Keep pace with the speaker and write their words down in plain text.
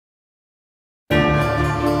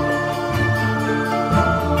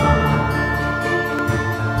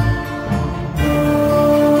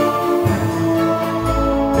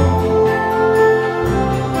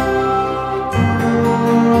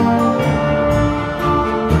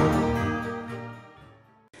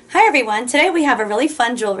everyone, today we have a really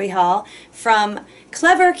fun jewelry haul from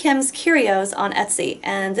Clever Kim's Curios on Etsy,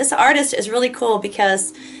 and this artist is really cool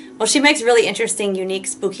because, well, she makes really interesting, unique,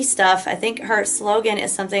 spooky stuff. I think her slogan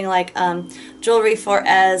is something like jewelry for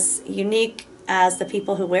as unique as the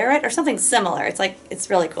people who wear it, or something similar. It's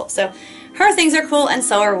really cool. So her things are cool, and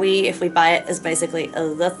so are we. If we buy it, is basically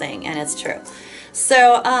the thing, and it's true.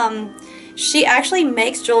 So she actually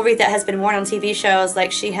makes jewelry that has been worn on TV shows.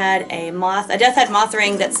 Like she had a death head moth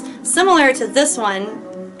ring that's similar to this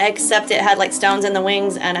one, except it had like stones in the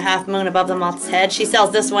wings and a half moon above the moth's head. She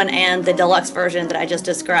sells this one and the deluxe version that I just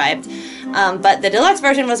described. But the deluxe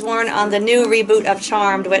version was worn on the new reboot of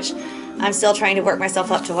Charmed, which I'm still trying to work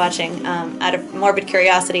myself up to watching. Out of morbid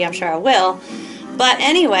curiosity, I'm sure I will. But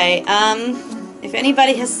anyway, if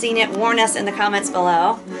anybody has seen it, warn us in the comments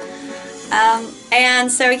below.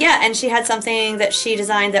 And so yeah, and she had something that she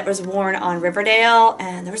designed that was worn on Riverdale,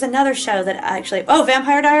 and there was another show that actually, oh,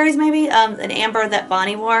 Vampire Diaries maybe, an amber that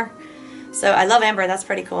Bonnie wore. So I love amber, that's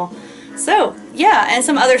pretty cool. So yeah, and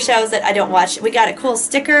some other shows that I don't watch. We got a cool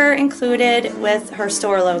sticker included with her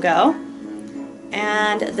store logo,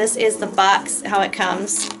 and this is the box, how it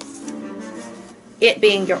comes, it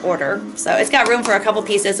being your order. So it's got room for a couple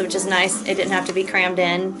pieces, which is nice. It didn't have to be crammed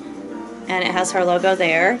in, and it has her logo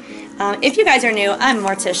there. If you guys are new, I'm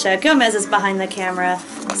Morticia. Gomez is behind the camera.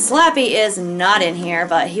 Slappy is not in here,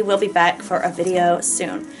 but he will be back for a video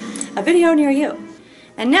soon. A video near you.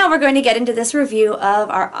 And now we're going to get into this review of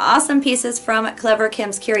our awesome pieces from Clever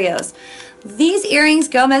Kim's Curios. These earrings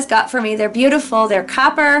Gomez got for me. They're beautiful. They're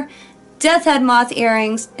copper death head moth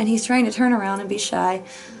earrings, and he's trying to turn around and be shy.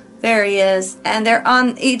 There he is. And they're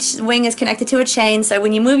on, each wing is connected to a chain, so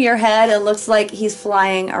when you move your head, it looks like he's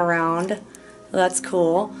flying around. That's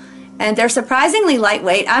cool. And they're surprisingly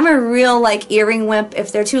lightweight. I'm a real earring wimp.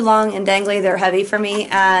 If they're too long and dangly, they're heavy for me,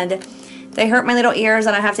 and they hurt my little ears,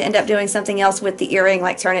 and I have to end up doing something else with the earring,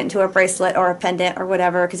 like turn it into a bracelet or a pendant or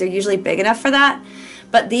whatever, because they're usually big enough for that.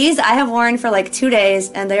 But these I have worn for like 2 days,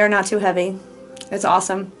 and they are not too heavy. It's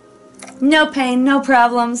awesome. No pain, no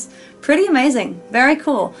problems. Pretty amazing. Very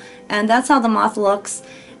cool. And that's how the moth looks.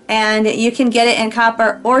 And you can get it in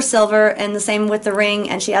copper or silver, and the same with the ring,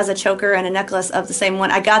 and she has a choker and a necklace of the same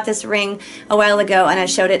one. I got this ring a while ago, and I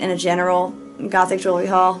showed it in a general Gothic jewelry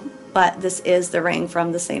haul, but this is the ring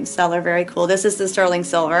from the same seller. Very cool. This is the sterling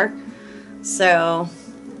silver. So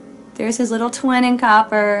there's his little twin in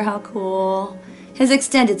copper. How cool. His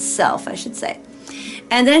extended self, I should say.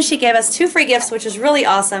 And then she gave us 2 free gifts, which is really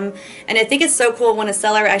awesome. And I think it's so cool when a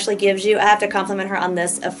seller actually gives you, I have to compliment her on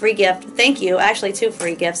this, a free gift. Thank you. Actually, 2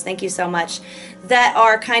 free gifts. Thank you so much. That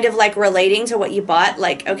are kind of like relating to what you bought.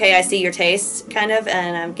 Like, okay, I see your taste, kind of,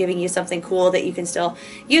 and I'm giving you something cool that you can still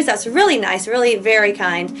use. That's really nice. Really very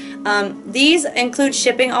kind. These include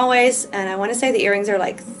shipping always. And I want to say the earrings are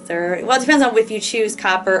like 30. Well, it depends on if you choose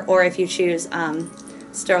copper or if you choose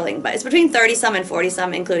sterling, but it's between 30-some and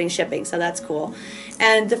 40-some including shipping, so that's cool.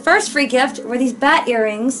 And the first free gift were these bat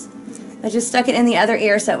earrings. I just stuck it in the other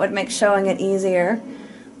ear so it would make showing it easier,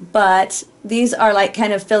 but these are like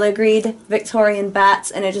kind of filigreed Victorian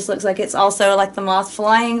bats, and it just looks like it's also like the moth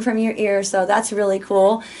flying from your ear, so that's really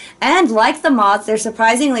cool. And like the moth, they're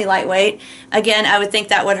surprisingly lightweight. Again, I would think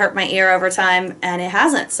that would hurt my ear over time, and it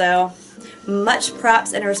hasn't, so much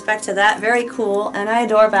props in respect to that. Very cool. And I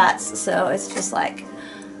adore bats, so it's just like,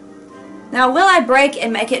 now, will I break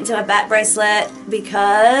and make it into a bat bracelet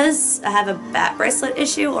because I have a bat bracelet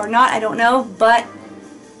issue or not? I don't know, but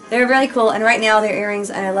they're really cool. And right now they're earrings,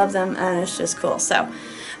 and I love them, and it's just cool. So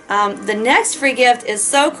the next free gift is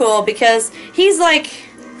so cool because he's like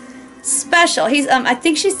special. He's I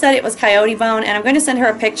think she said it was coyote bone, and I'm going to send her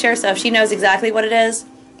a picture so if she knows exactly what it is.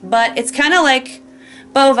 But it's kind of like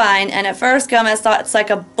bovine, and at first Gomez thought it's like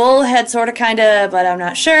a bullhead sort of kind of, but I'm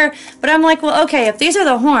not sure. But I'm like, well, okay, if these are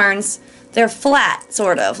the horns, they're flat,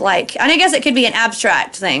 sort of, like, and I guess it could be an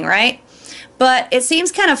abstract thing, right? But it seems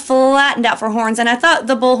kind of flattened out for horns, and I thought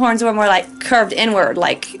the bull horns were more like curved inward,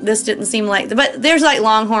 like this didn't seem like, but there's like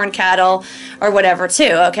longhorn cattle or whatever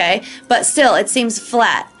too, okay? But still, it seems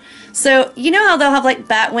flat. So, you know how they'll have like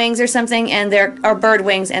bat wings or something, and or bird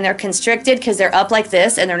wings, and they're constricted because they're up like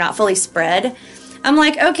this and they're not fully spread? I'm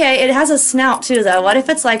like, okay, it has a snout too, though. What if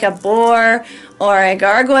it's like a boar or a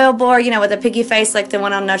gargoyle boar, you know, with a piggy face like the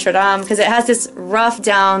one on Notre Dame? Because it has this rough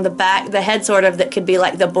down the back, the head sort of, that could be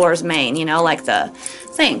like the boar's mane, you know, like the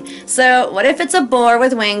thing. So what if it's a boar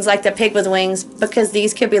with wings, like the pig with wings? Because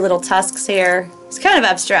these could be little tusks here. It's kind of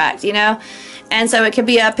abstract, you know? And so it could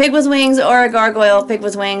be a pig with wings or a gargoyle pig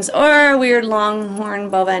with wings or a weird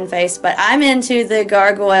longhorn bovine face. But I'm into the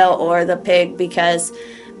gargoyle or the pig because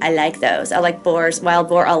I like those. I like boars, wild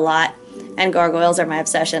boar, a lot. and gargoyles are my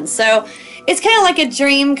obsession. So it's kind of like a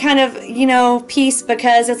dream kind of, you know, piece,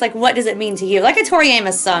 because it's like, what does it mean to you? Like a Tori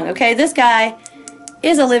Amos song, okay? This guy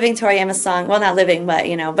is a living Tori Amos song. Well, not living, but,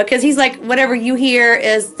 you know, because he's like, whatever you hear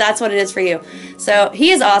is, that's what it is for you. So he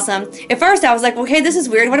is awesome. At first I was like, okay, this is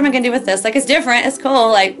weird. What am I going to do with this? Like, it's different. It's cool.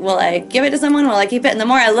 Like, will I give it to someone? Will I keep it? And the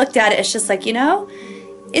more I looked at it, it's just like, you know,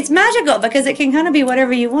 it's magical because it can kind of be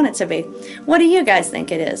whatever you want it to be. What do you guys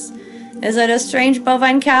think it is? Is it a strange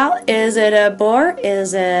bovine cow? Is it a boar?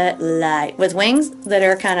 Is it like with wings that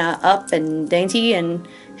are kind of up and dainty and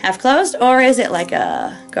half closed? Or is it like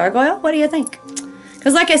a gargoyle? What do you think?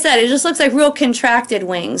 Because like I said, it just looks like real contracted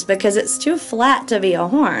wings because it's too flat to be a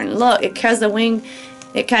horn. Look, it has the wing,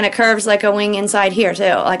 it kind of curves like a wing inside here too,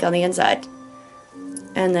 like on the inside.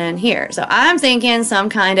 And then here. So I'm thinking some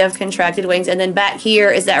kind of contracted wings. And then back here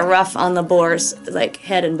is that ruff on the boar's like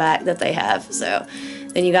head and back that they have. So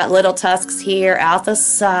then you got little tusks here out the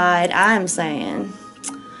side. I'm saying.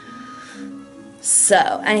 So,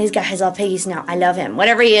 and he's got his little piggies now. I love him.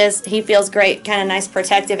 Whatever he is, he feels great. Kind of nice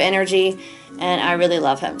protective energy. And I really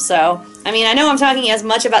love him. So, I mean, I know I'm talking as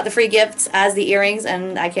much about the free gifts as the earrings,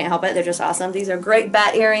 and I can't help it. They're just awesome. These are great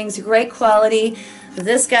bat earrings, great quality.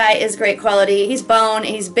 This guy is great quality. He's bone.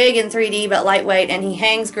 He's big in 3D, but lightweight, and he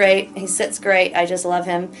hangs great. He sits great. I just love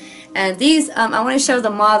him. And these, I want to show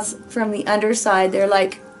the moths from the underside. They're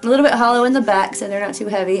like a little bit hollow in the back, so they're not too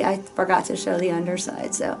heavy. I forgot to show the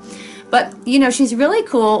underside, so. But, you know, she's really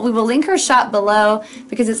cool. We will link her shop below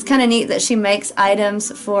because it's kind of neat that she makes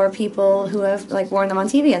items for people who have, like, worn them on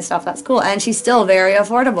TV and stuff. That's cool. And she's still very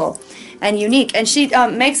affordable and unique. And she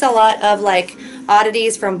makes a lot of, like,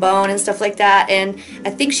 oddities from bone and stuff like that. And I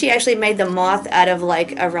think she actually made the moth out of,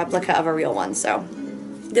 like, a replica of a real one. So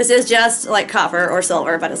this is just, like, copper or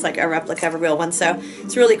silver, but it's, like, a replica of a real one. So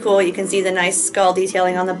it's really cool. You can see the nice skull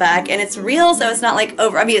detailing on the back. And it's real, so it's not, like,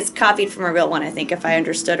 I mean, it's copied from a real one, I think, if I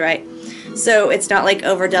understood right. So it's not like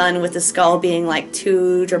overdone with the skull being like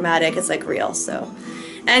too dramatic. It's like real. So,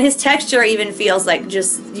 and his texture even feels like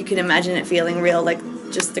just, you can imagine it feeling real, like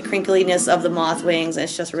just the crinkliness of the moth wings.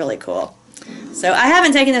 It's just really cool. So I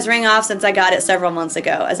haven't taken this ring off since I got it several months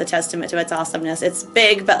ago as a testament to its awesomeness. It's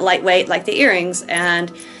big but lightweight like the earrings, and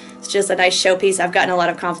it's just a nice showpiece. I've gotten a lot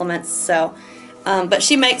of compliments. So, but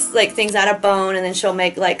she makes like things out of bone, and then she'll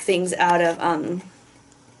make like things out of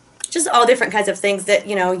just all different kinds of things that,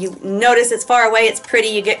 you know, you notice it's far away, it's pretty,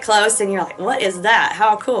 you get close, and you're like, what is that?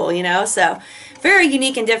 How cool, you know? So, very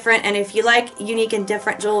unique and different, and if you like unique and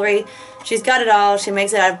different jewelry, she's got it all. She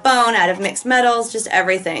makes it out of bone, out of mixed metals, just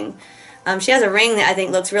everything. She has a ring that I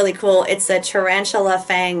think looks really cool. It's a tarantula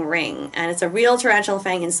fang ring, and it's a real tarantula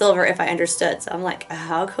fang in silver, if I understood. So I'm like,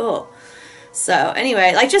 how cool. So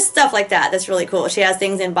anyway, like just stuff like that, that's really cool. She has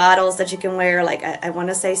things in bottles that you can wear, like I want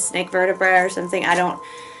to say snake vertebrae or something. I don't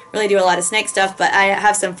really do a lot of snake stuff, but I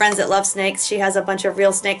have some friends that love snakes. She has a bunch of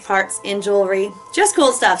real snake parts in jewelry. Just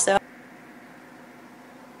cool stuff. So